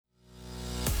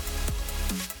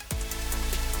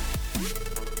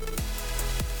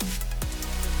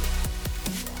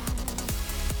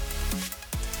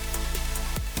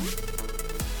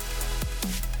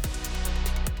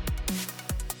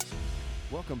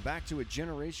back to A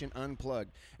Generation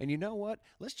Unplugged. And you know what?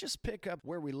 Let's just pick up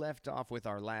where we left off with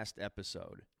our last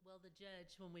episode. Well, the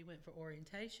judge, when we went for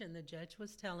orientation, the judge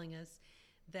was telling us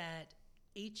that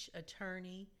each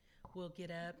attorney will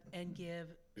get up and give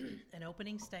an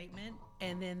opening statement,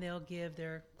 and then they'll give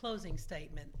their closing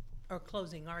statement or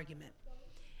closing argument.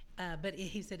 But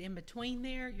he said in between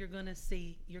there, you're going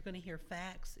to hear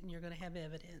facts and you're going to have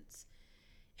evidence.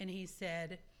 And he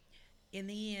said, in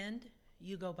the end,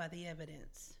 you go by the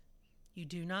evidence. You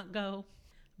do not go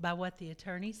by what the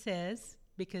attorney says,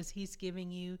 because he's giving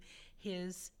you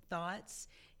his thoughts,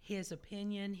 his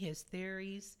opinion, his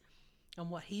theories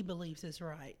on what he believes is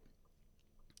right.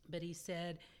 But he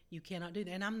said, you cannot do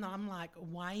that. And I'm like,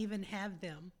 why even have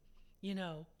them? You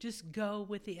know, just go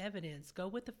with the evidence, go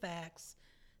with the facts.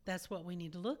 That's what we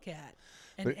need to look at.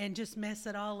 And just mess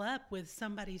it all up with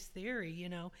somebody's theory, you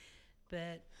know.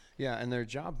 But yeah, and their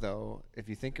job, though, if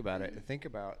you think about it, think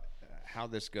about how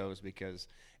this goes, because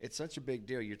it's such a big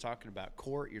deal. You're talking about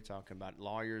court, you're talking about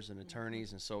lawyers and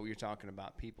attorneys, and so you're talking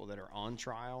about people that are on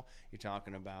trial, you're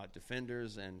talking about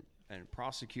defenders and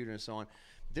prosecutors and so on.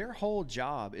 Their whole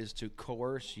job is to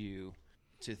coerce you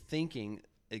to thinking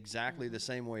exactly the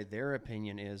same way their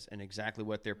opinion is and exactly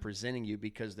what they're presenting you,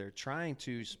 because they're trying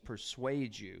to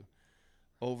persuade you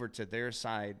over to their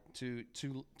side to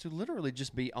literally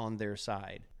just be on their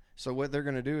side. So what they're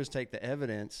going to do is take the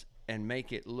evidence and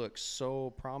make it look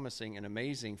so promising and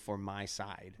amazing for my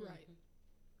side. Right.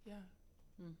 Yeah.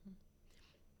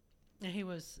 Mm-hmm. And he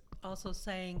was also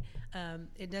saying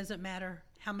it doesn't matter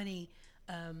how many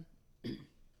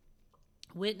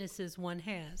witnesses one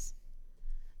has.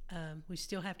 We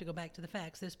still have to go back to the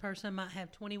facts. This person might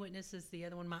have 20 witnesses, the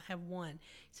other one might have one.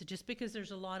 So just because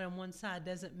there's a lot on one side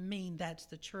doesn't mean that's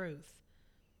the truth.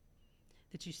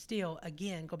 That you still,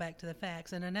 again, go back to the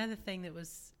facts. And another thing that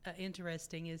was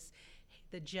interesting is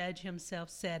the judge himself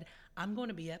said, I'm going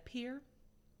to be up here.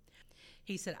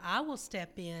 He said, I will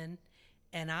step in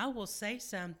and I will say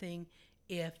something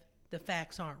if the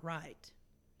facts aren't right.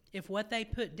 If what they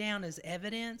put down as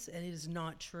evidence and it is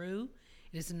not true,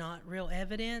 it is not real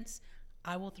evidence,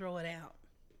 I will throw it out.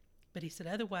 But he said,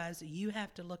 otherwise, you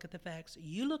have to look at the facts.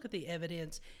 You look at the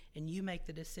evidence and you make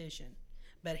the decision.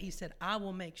 But he said, I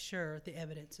will make sure the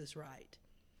evidence is right.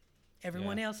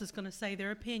 Everyone else is going to say their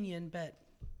opinion,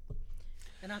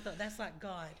 and I thought that's like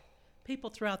God. People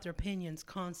throw out their opinions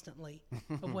constantly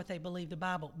of what they believe the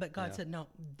Bible. But God said, no,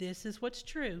 this is what's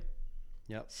true.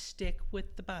 Yep. Stick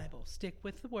with the Bible. Stick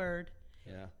with the Word.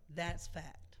 Yeah. That's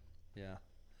fact. Yeah.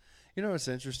 You know what's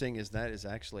interesting is that is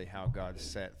actually how God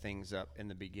set things up in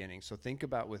the beginning. So think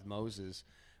about with Moses,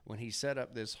 when he set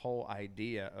up this whole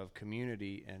idea of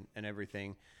community and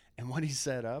everything, and what he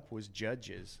set up was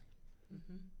judges.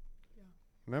 Mm-hmm. Yeah.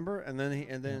 Remember? And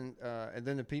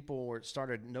then the people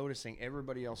started noticing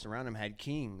everybody else around them had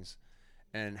kings,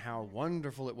 and how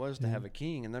wonderful it was to have a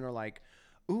king. And then they're like,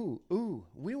 ooh,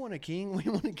 we want a king, we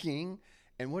want a king.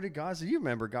 And what did God say? You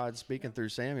remember God speaking through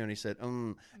Samuel, and he said,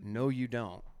 no, you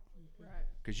don't.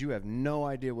 Because you have no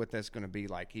idea what that's going to be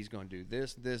like. He's going to do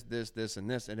this, and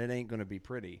this, and it ain't going to be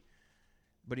pretty.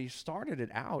 But he started it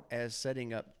out as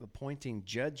setting up, appointing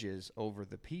judges over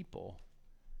the people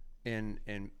in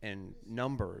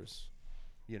numbers,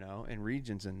 you know, in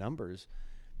regions and numbers.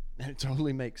 And it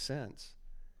totally makes sense.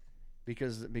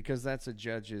 Because that's a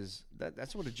judge's,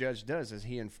 that's what a judge does, is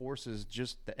he enforces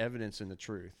just the evidence and the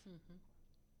truth. Mm-hmm.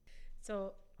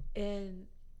 So in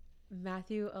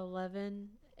Matthew 11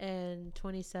 and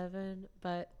 27,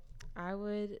 but I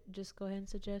would just go ahead and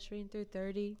suggest reading through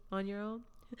 30 on your own.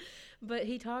 But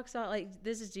he talks about, like,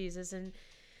 this is Jesus, and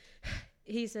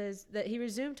he says that he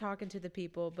resumed talking to the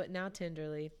people, but now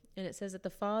tenderly. And it says that the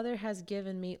Father has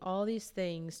given me all these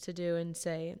things to do and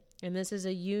say. And this is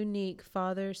a unique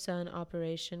father-son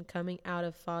operation coming out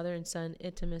of father and son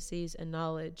intimacies and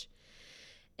knowledge.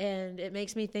 And it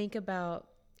makes me think about,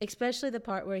 especially the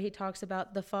part where he talks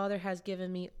about the Father has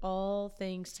given me all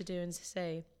things to do and to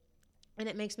say. And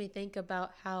it makes me think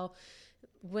about how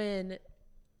when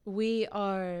we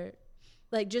are,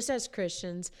 like, just as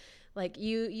Christians, like,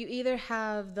 you either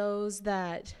have those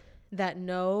that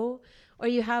know, or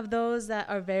you have those that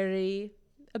are very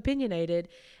opinionated.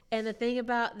 And the thing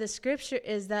about the scripture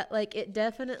is that, like, it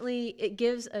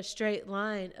gives a straight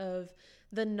line of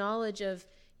the knowledge of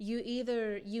you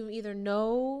either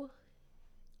know,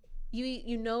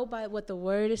 you know by what the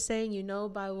word is saying, you know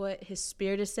by what his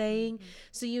spirit is saying. Mm-hmm.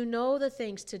 So you know the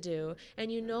things to do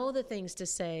and you know the things to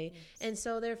say. Yes. And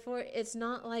so therefore it's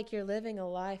not like you're living a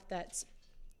life that's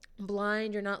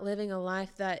blind. You're not living a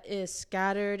life that is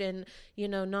scattered and,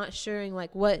 not sure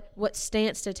like what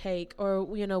stance to take or,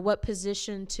 what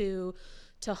position to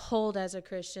to hold as a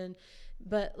Christian,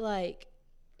 but like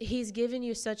he's given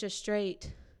you such a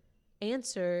straight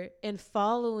answer and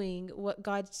following what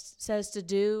God says to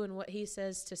do and what he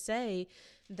says to say,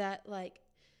 that like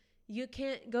you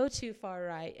can't go too far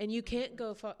right and you can't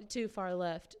go too far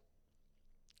left.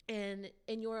 And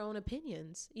in your own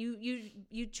opinions,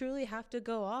 you truly have to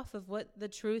go off of what the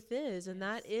truth is, and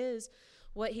that is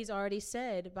what he's already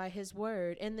said by his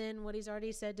word, and then what he's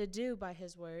already said to do by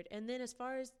his word. And then as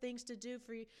far as things to do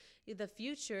for the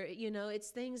future, you know, it's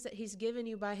things that he's given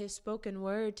you by his spoken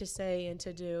word to say and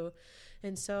to do.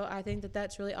 And so I think that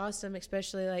that's really awesome,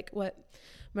 especially like what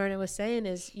Myrna was saying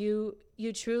is you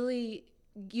truly,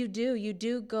 you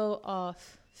do go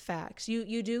off facts.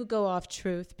 You do go off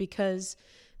truth, because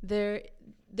there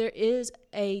is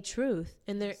a truth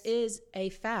and there is a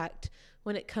fact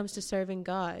when it comes to serving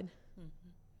God.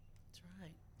 That's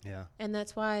right. Yeah. And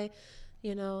that's why,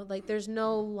 you know, like there's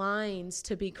no lines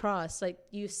to be crossed. Like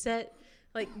you set,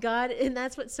 like God, and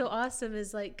that's what's so awesome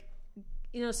is like,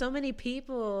 you know, so many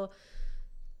people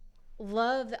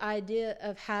love the idea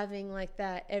of having like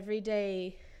that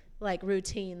everyday like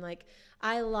routine. Like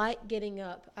I like getting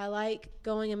up. I like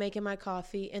going and making my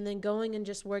coffee and then going and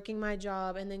just working my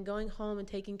job and then going home and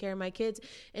taking care of my kids.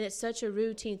 And it's such a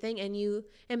routine thing.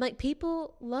 And like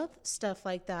people love stuff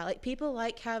like that. Like people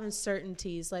like having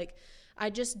certainties. Like I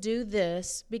just do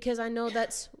this because I know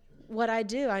that's what I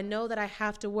do. I know that I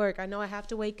have to work. I know I have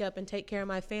to wake up and take care of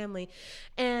my family.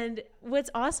 And what's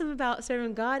awesome about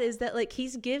serving God is that like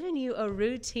he's given you a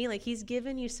routine. Like he's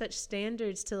given you such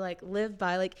standards to like live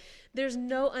by. Like there's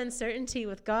no uncertainty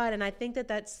with God. And I think that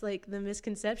that's like the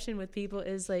misconception with people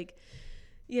is like,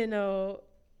 you know,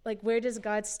 like where does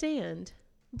God stand?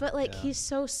 But like he's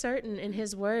so certain in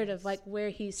his word of like where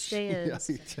he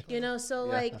stands. You know, so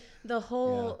like the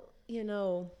whole, you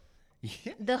know,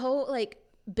 the whole like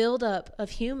build up of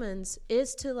humans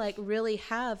is to like really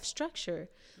have structure.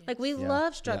 Like we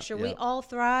love structure. We all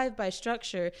thrive by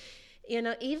structure. You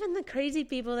know, even the crazy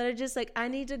people that are just like, I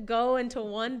need to go and to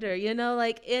wonder, you know,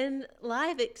 like in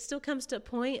life, it still comes to a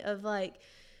point of like,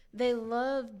 they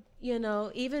love, you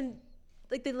know, even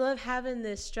like they love having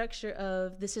this structure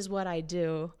of this is what I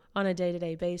do on a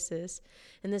day-to-day basis.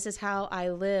 And this is how I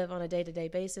live on a day-to-day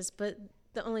basis. But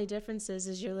the only difference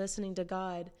is you're listening to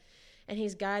God. And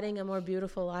he's guiding a more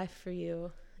beautiful life for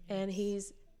you. Yes. And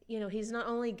he's, you know, he's not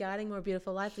only guiding more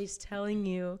beautiful life, but he's telling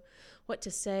you what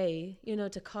to say, you know,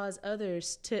 to cause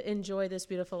others to enjoy this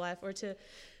beautiful life or to,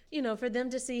 you know, for them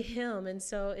to see him. And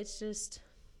so it's just.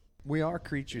 We are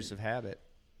creatures of habit.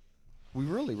 We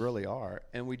really, really are.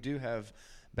 And we do have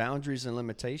boundaries and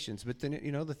limitations. But then,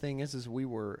 you know, the thing is we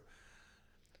were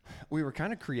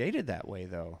kind of created that way,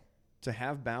 though, to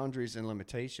have boundaries and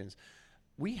limitations.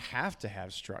 We have to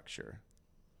have structure.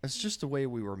 It's just the way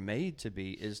we were made to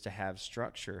be, is to have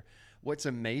structure. What's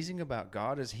amazing about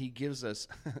God is he gives us,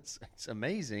 it's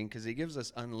amazing because he gives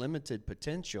us unlimited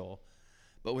potential,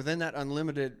 but within that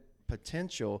unlimited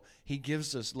potential, he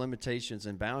gives us limitations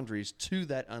and boundaries to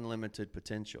that unlimited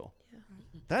potential. Yeah.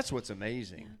 That's what's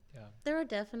amazing. Yeah. There are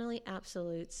definitely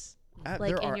absolutes. Like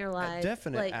there in are your life,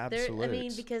 definite like absolutes. I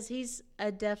mean, because he's a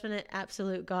definite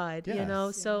absolute God, Yes. you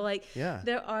know. So like, Yeah.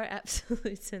 there are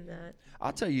absolutes in that.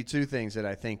 I'll tell you two things that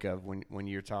I think of when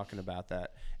you're talking about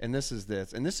that, and this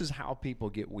is how people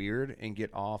get weird and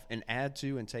get off and add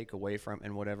to and take away from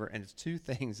and whatever. And it's two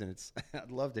things, and it's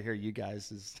I'd love to hear you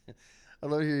guys'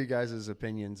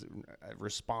 opinions,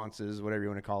 responses, whatever you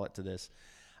want to call it to this.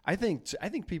 I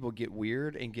think people get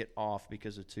weird and get off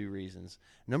because of two reasons.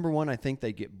 Number one, I think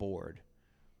they get bored.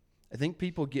 I think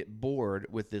people get bored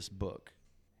with this book.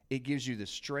 It gives you the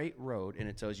straight road, and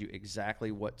it tells you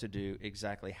exactly what to do,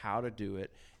 exactly how to do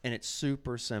it, and it's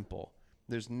super simple.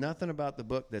 There's nothing about the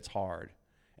book that's hard,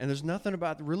 and there's nothing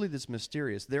about really that's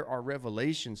mysterious. There are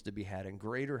revelations to be had and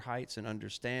greater heights and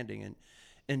understanding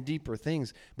and deeper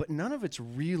things, but none of it's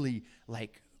really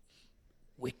like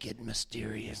wicked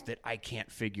mysterious that I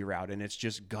can't figure out, and it's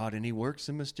just God, and he works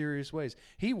in mysterious ways.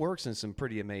 He works in some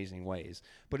pretty amazing ways,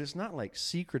 but it's not like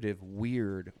secretive,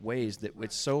 weird ways that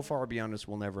it's so far beyond us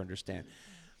we'll never understand.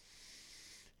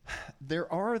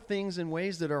 There are things and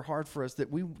ways that are hard for us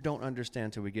that we don't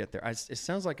understand till we get there. It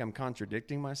sounds like I'm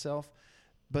contradicting myself,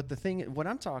 but what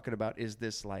I'm talking about is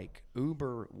this like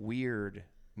uber weird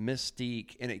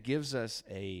mystique, and it gives us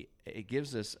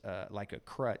like a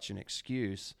crutch, an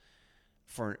excuse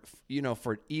for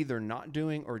either not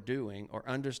doing or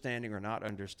understanding or not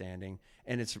understanding,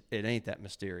 and it ain't that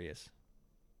mysterious,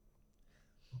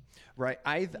 right?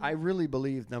 I really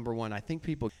believe, number one, I think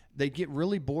people, they get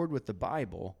really bored with the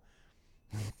Bible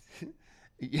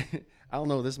I don't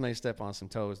know, this may step on some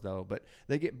toes though, but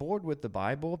they get bored with the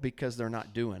Bible because they're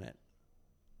not doing it.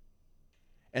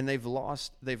 And they've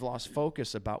lost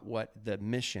focus about what the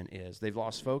mission is. They've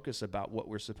lost focus about what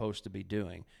we're supposed to be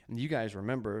doing. And you guys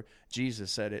remember,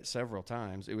 Jesus said it several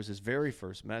times. It was his very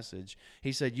first message.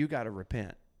 He said, you got to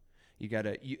repent.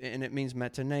 And it means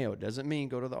metaneo. It doesn't mean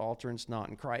go to the altar and snot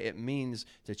and cry. It means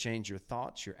to change your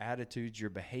thoughts, your attitudes, your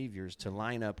behaviors to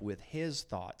line up with his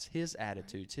thoughts, his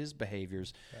attitudes, his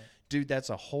behaviors. Right. Dude, that's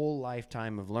a whole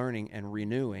lifetime of learning and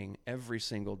renewing every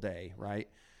single day, right?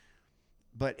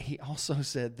 But he also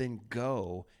said, then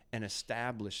go and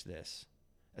establish this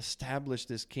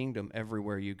kingdom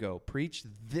everywhere you go. Preach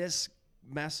this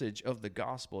message of the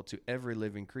gospel to every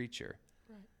living creature.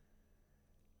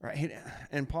 Right.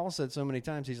 And Paul said so many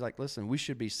times, he's like, listen, we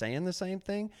should be saying the same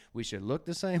thing. We should look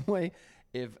the same way.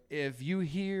 If you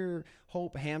hear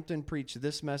Hope Hampton preach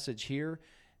this message here,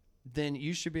 then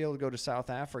you should be able to go to South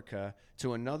Africa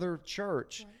to another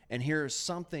church and hear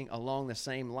something along the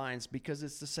same lines, because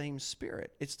it's the same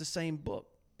spirit. It's the same book.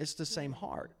 It's the same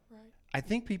heart. Right. I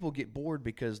think people get bored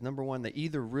because, number one, they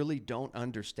either really don't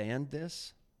understand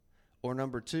this, or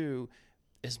number two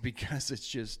is because it's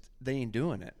just, they ain't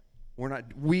doing it.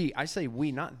 I say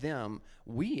we, not them.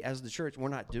 We as the church, we're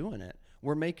not doing it.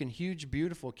 We're making huge,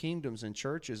 beautiful kingdoms and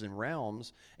churches and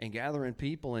realms and gathering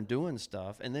people and doing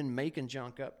stuff and then making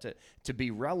junk up to be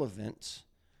relevant.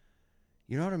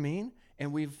 You know what I mean?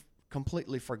 And we've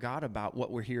completely forgot about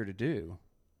what we're here to do,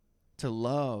 to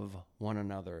love one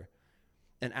another.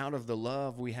 And out of the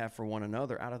love we have for one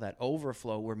another, out of that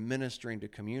overflow, we're ministering to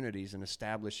communities and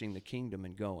establishing the kingdom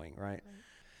and going, right?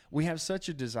 We have such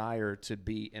a desire to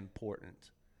be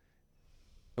important.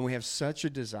 And we have such a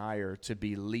desire to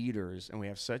be leaders, and we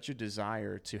have such a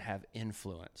desire to have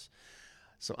influence.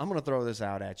 So I'm going to throw this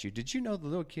out at you. Did you know the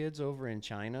little kids over in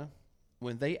China,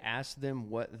 when they asked them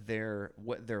what their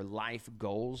life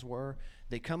goals were,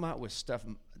 they come out with stuff.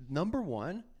 Number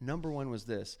one was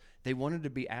this. They wanted to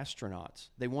be astronauts.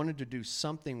 They wanted to do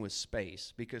something with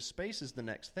space, because space is the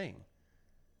next thing.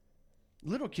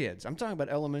 Little kids. I'm talking about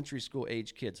elementary school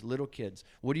age kids, little kids.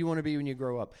 What do you want to be when you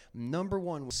grow up? Number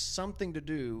one was something to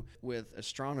do with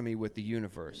astronomy, with the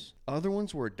universe. Other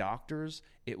ones were doctors.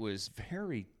 It was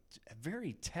very,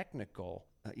 very technical,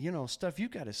 stuff you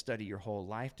got to study your whole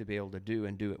life to be able to do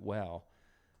and do it well.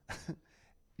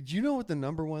 Do you know what the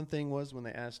number one thing was when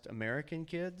they asked American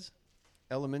kids,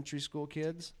 elementary school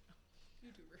kids?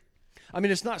 I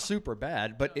mean, it's not super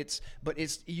bad, but it's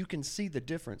you can see the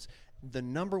difference. The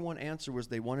number one answer was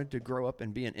they wanted to grow up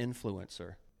and be an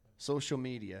influencer. Social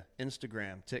media,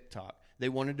 Instagram, TikTok. They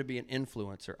wanted to be an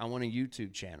influencer. I want a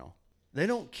YouTube channel. They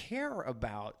don't care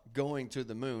about going to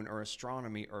the moon or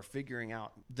astronomy or figuring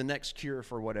out the next cure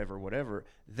for whatever.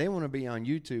 They want to be on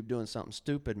YouTube doing something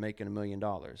stupid, making $1 million.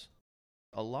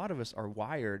 A lot of us are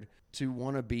wired to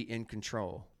want to be in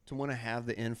control, to want to have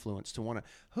the influence,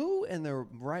 who in their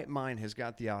right mind has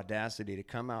got the audacity to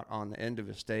come out on the end of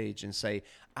a stage and say,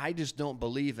 I just don't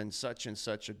believe in such and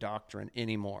such a doctrine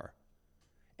anymore.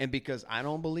 And because I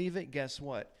don't believe it, guess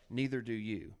what? Neither do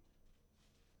you.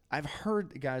 I've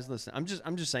heard, guys, listen, I'm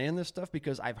just saying this stuff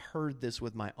because I've heard this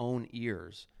with my own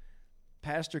ears.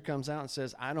 Pastor comes out and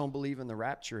says, I don't believe in the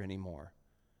rapture anymore.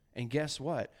 And guess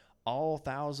what? All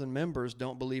 1,000 members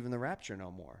don't believe in the rapture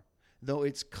no more, though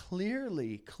it's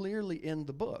clearly in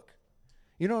the book.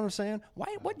 You know what I'm saying?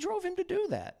 What drove him to do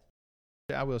that?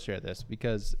 I will share this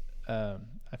because I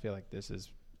feel like this is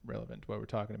relevant to what we're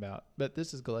talking about. But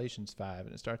this is Galatians 5,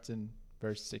 and it starts in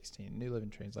verse 16, New Living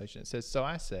Translation. It says, so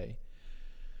I say,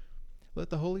 let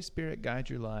the Holy Spirit guide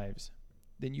your lives.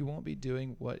 Then you won't be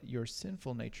doing what your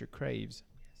sinful nature craves.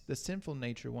 Yes. The sinful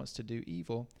nature wants to do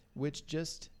evil, which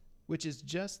is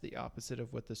just the opposite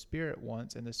of what the Spirit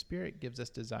wants, and the Spirit gives us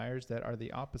desires that are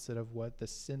the opposite of what the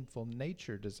sinful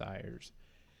nature desires.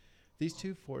 These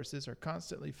two forces are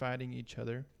constantly fighting each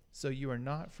other, so you are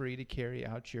not free to carry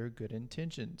out your good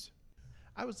intentions.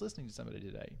 I was listening to somebody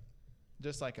today,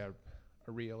 just like a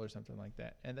reel or something like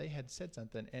that, and they had said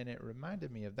something, and it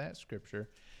reminded me of that scripture,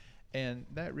 and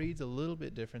that reads a little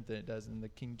bit different than it does in the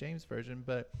King James Version,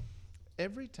 but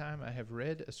every time I have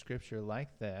read a scripture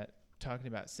like that, talking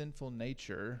about sinful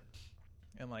nature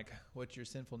and like what your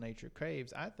sinful nature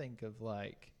craves, I think of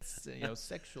like,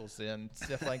 sexual sin,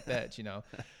 stuff like that,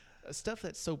 stuff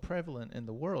that's so prevalent in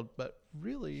the world. But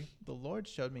really, the Lord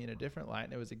showed me in a different light,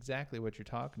 and it was exactly what you're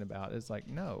talking about. It's like,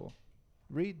 no,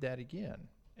 read that again.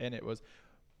 And it was,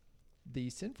 the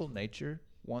sinful nature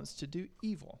wants to do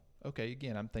evil. Okay,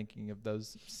 again, I'm thinking of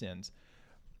those sins,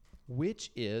 which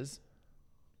is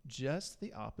just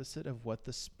the opposite of what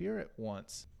the Spirit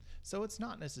wants. So it's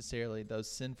not necessarily those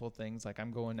sinful things like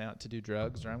I'm going out to do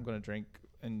drugs or I'm going to drink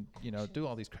and, do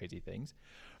all these crazy things.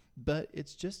 But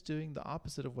it's just doing the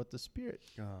opposite of what the Spirit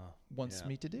wants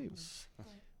me to do.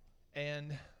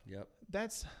 And Yep.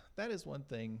 that is one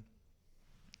thing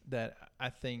that I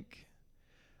think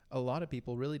a lot of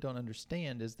people really don't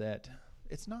understand, is that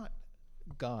it's not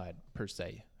God per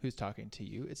se who's talking to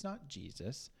you. It's not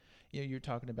Jesus. You're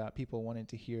talking about people wanting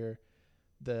to hear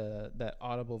that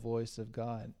audible voice of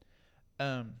God.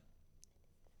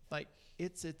 Like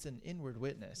it's an inward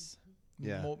witness.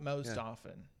 Yeah. Most Yeah.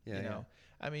 often, Yeah,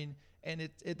 I mean, and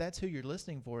that's who you're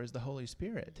listening for, is the Holy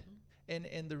Spirit.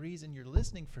 And the reason you're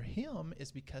listening for him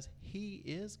is because he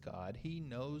is God. He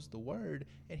knows the word,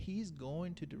 and he's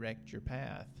going to direct your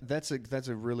path. That's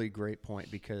a really great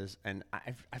point, because, and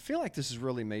I feel like this is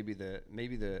really maybe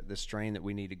the strain that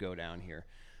we need to go down here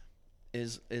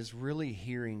is really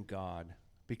hearing God,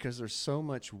 because there's so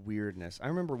much weirdness. I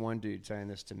remember one dude saying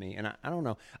this to me, and I don't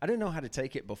know, I didn't know how to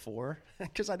take it before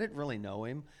because I didn't really know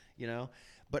him,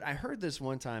 but I heard this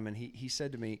one time, and he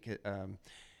said to me,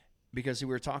 because we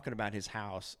were talking about his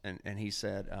house, and he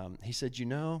said,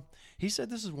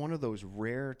 this is one of those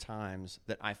rare times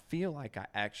that I feel like I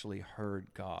actually heard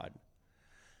God.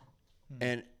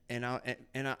 And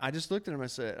I just looked at him. I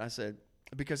said,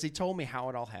 because he told me how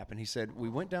it all happened. He said, we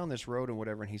went down this road and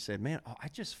whatever, and he said, man, I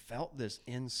just felt this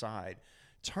inside.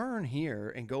 Turn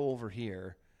here and go over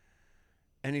here.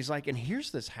 And he's like, and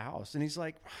here's this house. And he's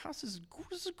like, this is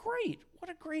great.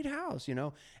 What a great house,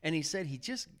 And he said he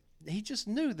just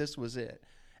knew this was it.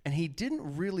 And he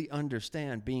didn't really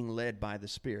understand being led by the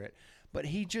Spirit. But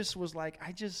he just was like,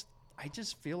 I just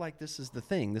feel like this is the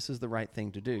thing. This is the right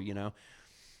thing to do,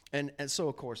 And so,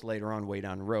 of course, later on, way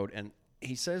down the road, and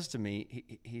he says to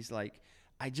me, he's like,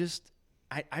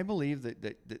 I believe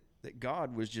that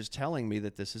God was just telling me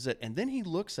that this is it. And then he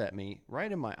looks at me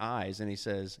right in my eyes, and he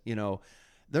says,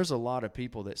 there's a lot of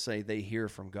people that say they hear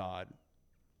from God.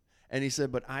 And he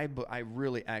said, but I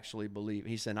really actually believe.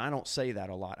 He said, I don't say that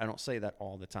a lot. I don't say that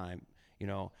all the time.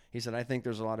 He said, I think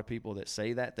there's a lot of people that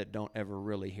say that don't ever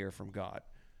really hear from God.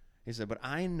 He said, but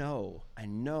I know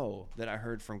that I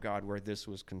heard from God where this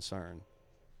was concerned.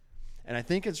 And I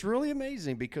think it's really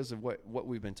amazing because of what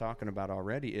we've been talking about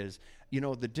already is,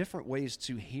 the different ways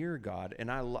to hear God.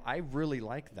 And I really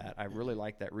like that. I really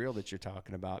like that reel that you're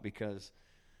talking about, because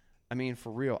I mean,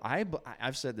 for real,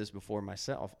 I've said this before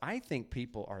myself. I think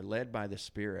people are led by the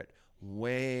Spirit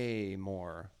way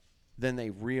more than they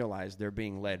realize they're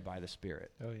being led by the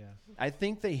Spirit. Oh, yeah. I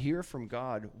think they hear from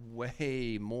God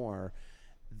way more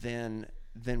than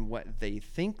what they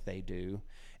think they do.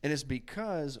 And it's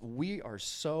because we are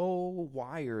so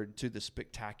wired to the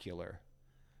spectacular.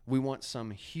 We want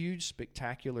some huge,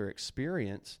 spectacular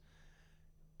experience,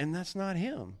 and that's not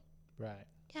him. Right.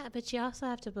 Yeah, but you also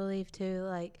have to believe too,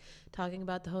 like talking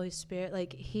about the Holy Spirit,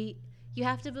 like you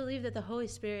have to believe that the Holy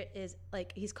Spirit is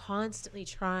like, he's constantly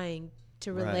trying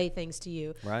to relay things to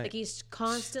you. Right. Like he's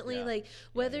constantly like,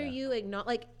 whether you acknowledge,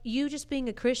 like you just being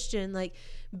a Christian, like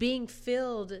being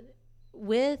filled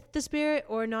with the Spirit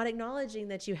or not acknowledging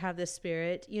that you have the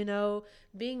Spirit,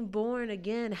 being born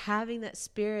again, having that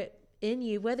Spirit in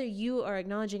you, whether you are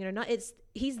acknowledging it or not,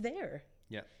 he's there.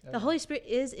 Yeah. The Holy Spirit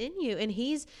is in you, and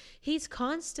he's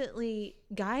constantly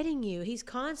guiding you. He's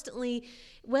constantly,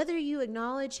 whether you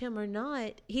acknowledge him or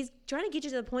not, he's trying to get you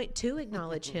to the point to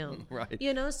acknowledge him. Right.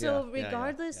 So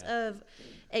regardless of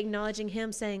acknowledging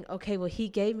him, saying, okay, well, he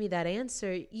gave me that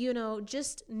answer,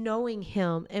 just knowing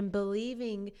him and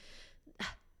believing,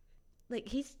 like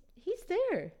he's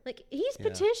there. Like he's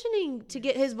petitioning to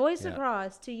get his voice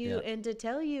across to you and to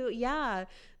tell you,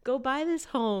 go buy this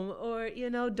home, or,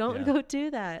 don't go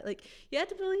do that. Like you have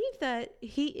to believe that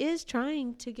he is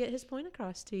trying to get his point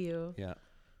across to you. Yeah.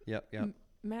 Yep.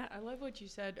 Matt, I love what you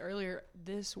said earlier.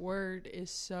 This word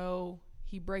is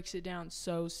he breaks it down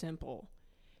so simple.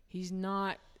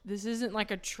 This isn't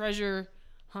like a treasure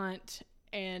hunt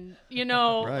and,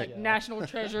 like national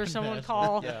treasure, someone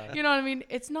call, you know what I mean?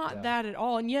 It's not that at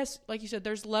all. And yes, like you said,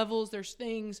 there's levels, there's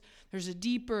things, there's a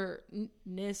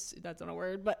deeperness, that's not a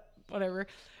word, but whatever,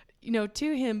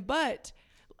 to him. But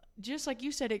just like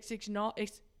you said, it's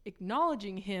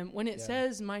acknowledging him when it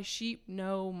says, my sheep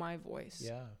know my voice.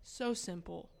 Yeah. So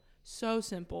simple.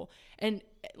 And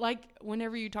like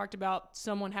whenever you talked about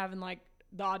someone having like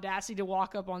the audacity to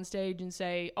walk up on stage and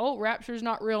say, oh, rapture's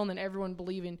not real, and then everyone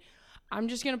believing, I'm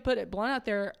just going to put it blunt out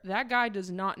there. That guy does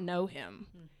not know him.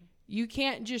 Mm-hmm. You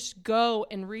can't just go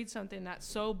and read something that's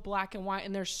so black and white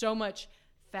and there's so much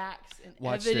facts and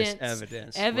Watch evidence. this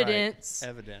Evidence. Right.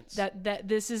 Evidence. That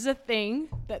this is a thing,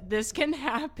 that this can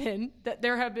happen, that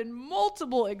there have been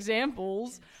multiple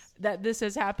examples that this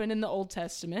has happened in the Old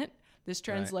Testament, this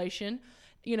translation,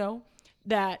 you know,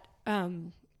 that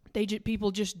people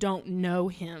just don't know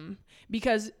him.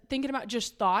 Because thinking about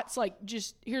just thoughts, like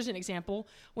just here's an example,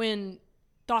 when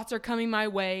thoughts are coming my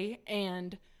way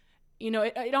and, you know,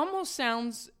 it almost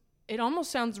sounds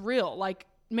real, like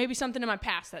maybe something in my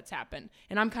past that's happened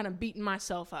and I'm kind of beating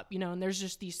myself up, you know, and there's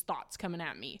just these thoughts coming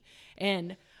at me.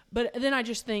 But then I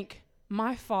just think,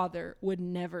 my Father would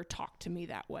never talk to me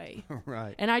that way.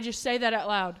 Right. And I just say that out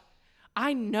loud.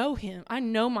 I know him. I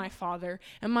know my Father.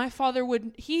 And my Father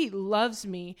he loves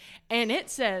me. And it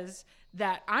says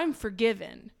that I'm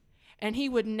forgiven. And he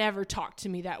would never talk to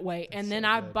me that way. And then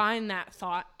I bind that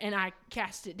thought and I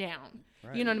cast it down.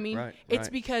 Right. You know what I mean? Right. It's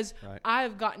because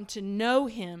I've gotten to know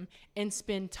him and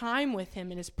spend time with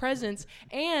him in his presence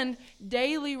and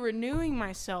daily renewing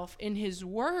myself in his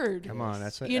word. Come on,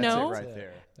 that's it. You That's know? it right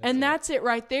there. That's it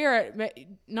right there.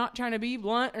 Not trying to be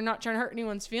blunt or not trying to hurt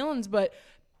anyone's feelings, but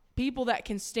people that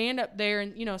can stand up there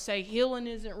and, you know, say healing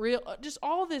isn't real, just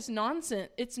all this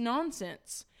nonsense. It's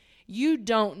nonsense. You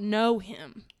don't know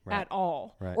him at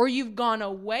all. Right. Or you've gone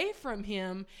away from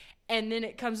him. And then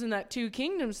it comes in that two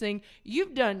kingdoms thing.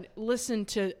 You've done listened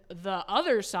to the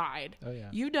other side. Oh, yeah.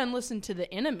 You've done listened to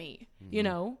the enemy, you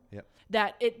know,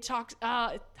 that it talks,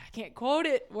 I can't quote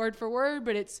it word for word,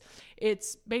 but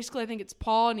it's basically, I think it's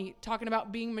Paul and he talking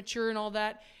about being mature and all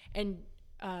that. And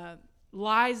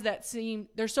lies that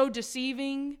they're so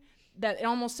deceiving that it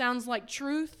almost sounds like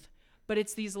truth. But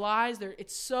it's these lies.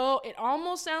 It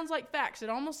almost sounds like facts. It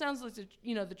almost sounds like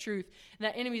the truth. And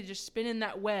that enemy is just spinning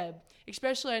that web.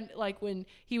 Especially like when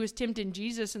he was tempting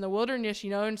Jesus in the wilderness, you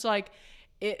know, and it's like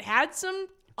it had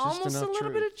almost a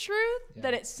little bit of truth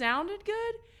that it sounded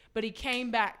good, but he came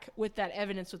back with that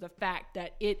evidence with the fact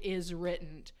that it is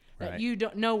written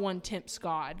that no one tempts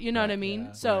God. You know what I mean?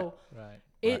 Yeah. So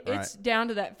it's down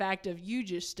to that fact of you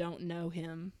just don't know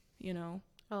him, you know.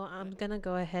 Oh, I'm going to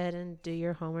go ahead and do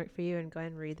your homework for you and go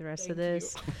ahead and read the rest of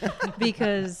this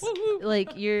because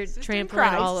like you're trampling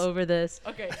all over this.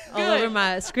 Okay. All over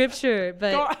my scripture,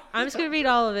 but I'm just going to read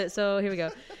all of it. So here we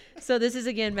go. So this is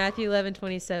again, Matthew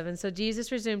 11:27. So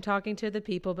Jesus resumed talking to the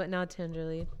people, but now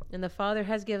tenderly. And the Father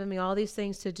has given me all these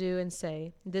things to do and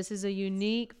say. This is a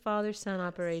unique father-son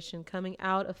operation coming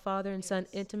out of father and son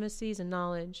intimacies and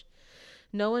knowledge.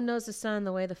 No one knows the Son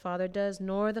the way the Father does,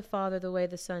 nor the Father the way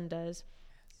the Son does.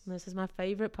 And this is my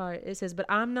favorite part. It says, but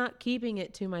I'm not keeping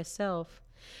it to myself.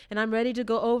 And I'm ready to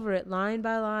go over it line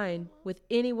by line with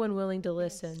anyone willing to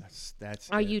listen.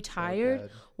 Are you tired,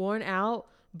 worn out,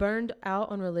 burned out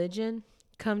on religion?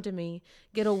 Come to me.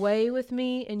 Get away with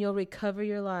me and you'll recover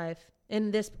your life.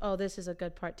 And this is a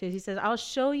good part too. He says, I'll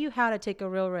show you how to take a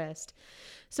real rest.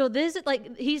 So this is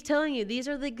like, he's telling you, these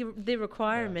are the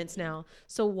requirements now.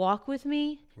 So walk with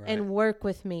me and work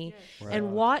with me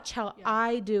and watch how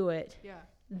I do it. Yeah.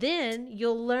 Then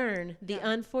you'll learn the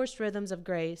unforced rhythms of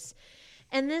grace.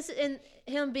 And this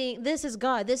is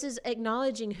God. This is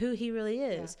acknowledging who he really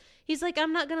is. Yeah. He's like,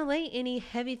 I'm not going to lay any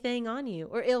heavy thing on you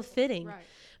or ill-fitting. Right.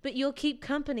 But you'll keep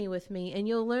company with me and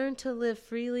you'll learn to live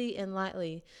freely and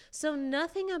lightly. So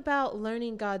nothing about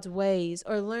learning God's ways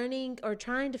or learning or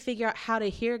trying to figure out how to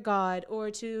hear God or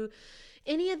to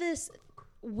any of this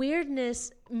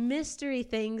weirdness, mystery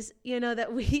things, you know,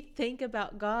 that we think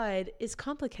about God is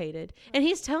complicated. And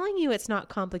he's telling you it's not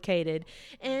complicated.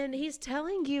 And he's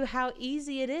telling you how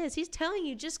easy it is. He's telling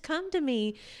you just come to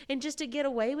me and just to get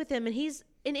away with him. And he's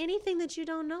in anything that you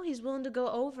don't know, he's willing to go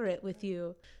over it with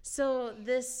you. So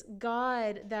this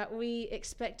God that we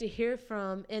expect to hear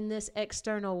from in this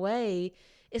external way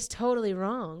is totally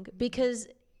wrong because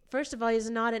first of all, he's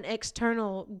not an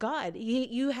external God.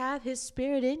 You have his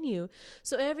spirit in you.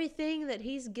 So everything that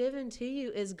he's given to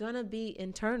you is going to be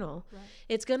internal. Right.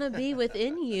 It's going to be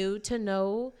within you to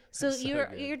know. So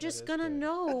you're just going to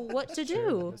know what to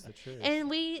do. And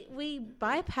we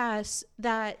bypass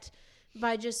that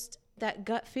by just that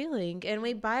gut feeling. And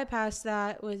we bypass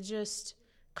that with just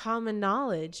common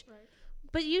knowledge. Right.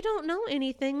 But you don't know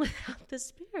anything without the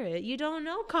Spirit. You don't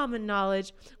know common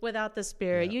knowledge without the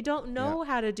Spirit. Yeah. You don't know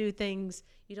how to do things.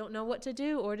 You don't know what to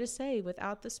do or to say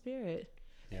without the Spirit.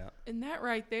 Yeah. And that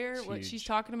right there, it's what huge. She's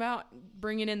talking about,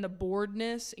 bringing in the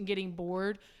boredness and getting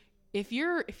bored. If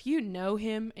you know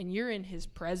him and you're in his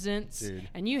presence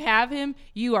and you have him,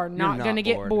 you are not going to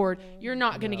get bored. You're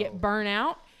not going to get burnt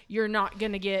out. You're not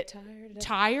going to get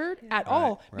tired at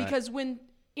all. Right. Because when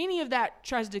any of that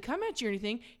tries to come at you or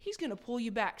anything, he's going to pull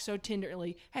you back so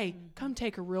tenderly. Hey, come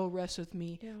take a real rest with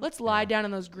me. Yeah. Let's lie down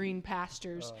in those green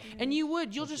pastures. And you'll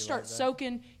just start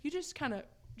soaking. You just kind of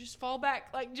just fall back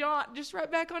like John, just right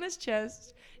back on his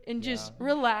chest and just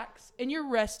relax. And you're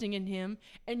resting in him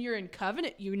and you're in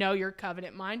covenant. You know you're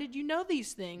covenant minded. You know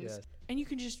these things. Yes. And you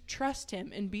can just trust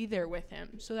him and be there with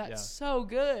him. So that's so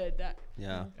good. That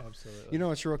Yeah. Absolutely. You know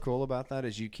what's real cool about that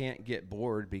is you can't get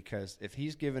bored, because if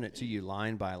he's giving it to you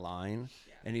line by line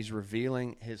and he's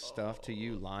revealing his stuff to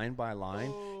you line by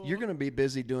line, you're going to be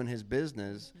busy doing his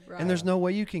business, and there's no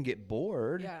way you can get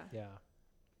bored Yeah.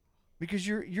 because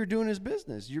you're doing his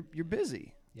business. You're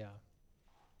busy, Yeah.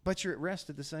 but you're at rest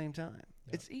at the same time.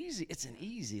 It's easy. It's an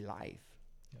easy life.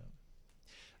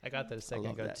 I got that a second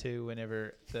love ago that. too.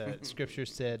 Whenever the scripture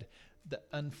said the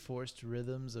unforced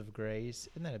rhythms of grace,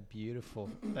 isn't that a beautiful?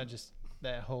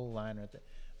 That whole line right there.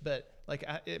 But like,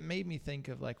 it made me think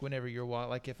of like whenever you're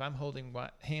like if I'm holding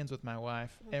hands with my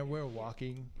wife and we're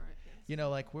walking, you know,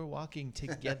 like we're walking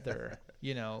together.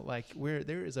 You know, like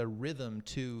there is a rhythm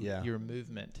to your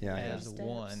movement as Steps.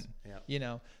 one. Yeah. You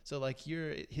know, so like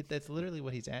that's literally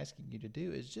what he's asking you to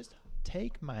do is just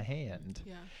take my hand.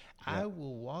 yeah. I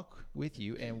will walk with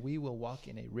you, and we will walk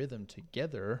in a rhythm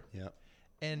together. Yep.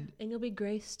 And And you'll be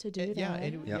graced to do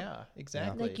that. yeah,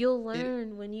 exactly. Like you'll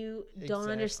learn when you don't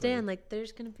Exactly. understand. Like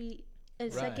there's gonna be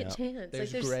a second Yep. chance.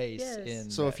 There's like grace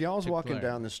in So if y'all's to walking learn.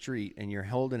 down the street and you're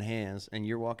holding hands and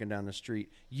you're walking down the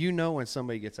street, you know when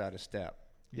somebody gets out of step.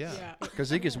 Yeah.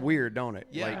 Because it gets weird, don't it?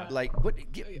 Yeah. Like what?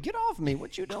 Get off me!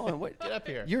 What you doing? What? Get up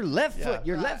here. Your left Yeah. foot.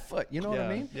 Your left foot. You know what I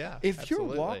Yeah. mean? Yeah, If absolutely.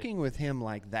 you're walking with him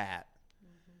like that,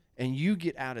 and you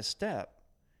get out of step,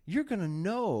 you're gonna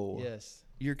know Yes,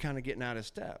 you're kind of getting out of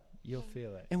step. you'll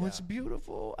feel it. And yeah. what's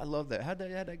beautiful, I love that. How'd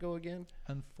that go again?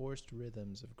 Unforced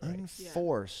rhythms of grace.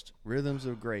 Unforced rhythms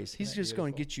of grace. He's Isn't that just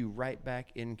going to beautiful? get you right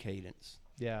back in cadence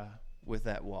Yeah. with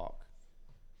that walk.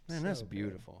 Man, that's So good.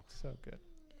 beautiful. So good.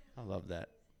 I love that.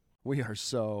 We are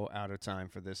so out of time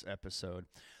for this episode.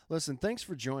 Listen, thanks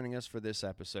for joining us for this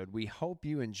episode. We hope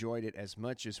you enjoyed it as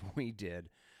much as we did,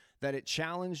 that it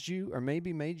challenged you or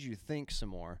maybe made you think some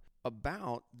more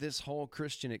about this whole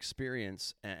Christian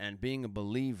experience and being a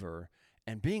believer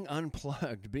and being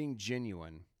unplugged, being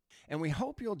genuine. And we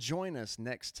hope you'll join us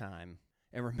next time.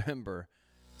 And remember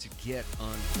to get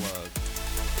unplugged.